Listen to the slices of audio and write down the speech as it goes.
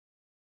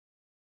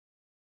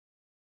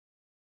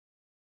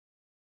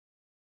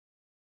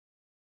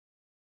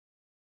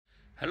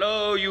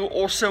Hello, you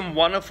awesome,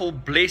 wonderful,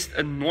 blessed,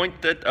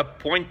 anointed,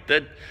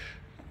 appointed,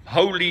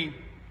 holy,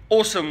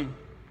 awesome,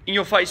 in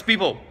your face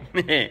people.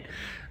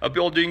 Hope you're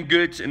all doing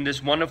good in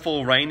this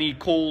wonderful, rainy,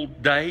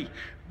 cold day.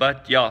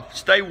 But yeah,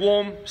 stay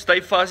warm, stay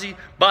fuzzy.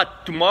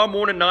 But tomorrow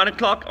morning, 9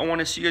 o'clock, I want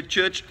to see you at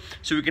church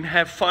so we can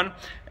have fun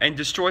and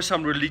destroy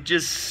some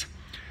religious,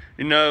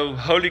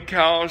 holy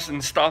cows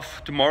and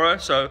stuff tomorrow.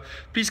 So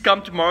please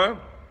come tomorrow.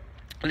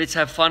 Let's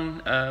have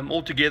fun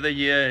all together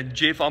here at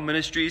GFR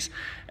Ministries.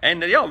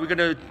 And yeah, we're going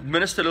to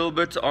minister a little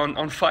bit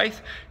on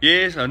faith.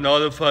 Yes,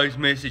 another faith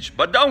message.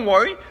 But don't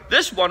worry,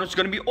 this one is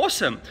going to be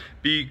awesome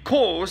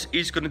because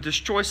it's going to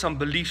destroy some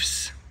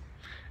beliefs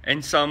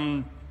and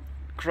some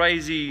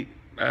crazy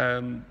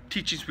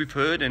teachings we've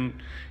heard. And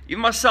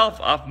even myself,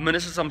 I've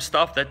ministered some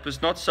stuff that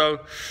was not so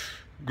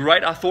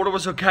great. I thought it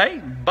was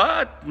okay,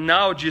 but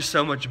now it's just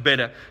so much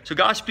better. So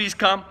guys, please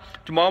come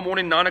tomorrow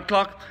morning, 9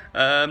 o'clock.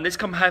 Let's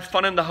come have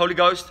fun in the Holy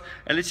Ghost,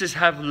 and let's just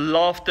have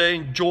laughter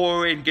and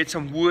joy and get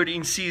some word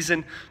in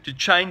season to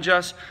change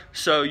us.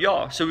 So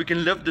yeah, so we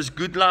can live this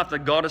good life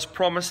that God has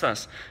promised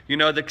us.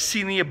 The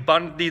exceedingly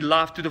abundantly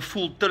life to the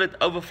full till it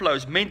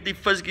overflows. Mentally,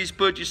 physically,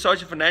 spiritually,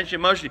 socially, financially,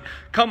 emotionally.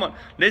 Come on,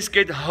 let's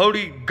get the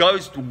Holy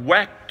Ghost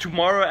whacked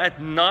tomorrow at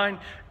 9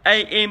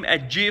 a.m.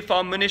 at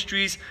GFR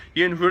Ministries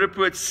here in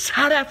Roodepoort,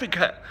 South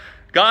Africa.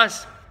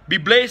 Guys, be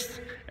blessed,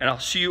 and I'll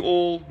see you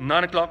all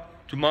 9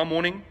 o'clock tomorrow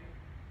morning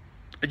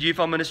at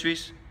GFR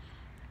Ministries.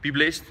 Be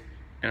blessed,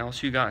 and I'll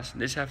see you guys.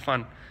 Let's have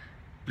fun.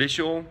 Bless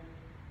you all.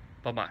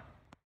 Bye-bye.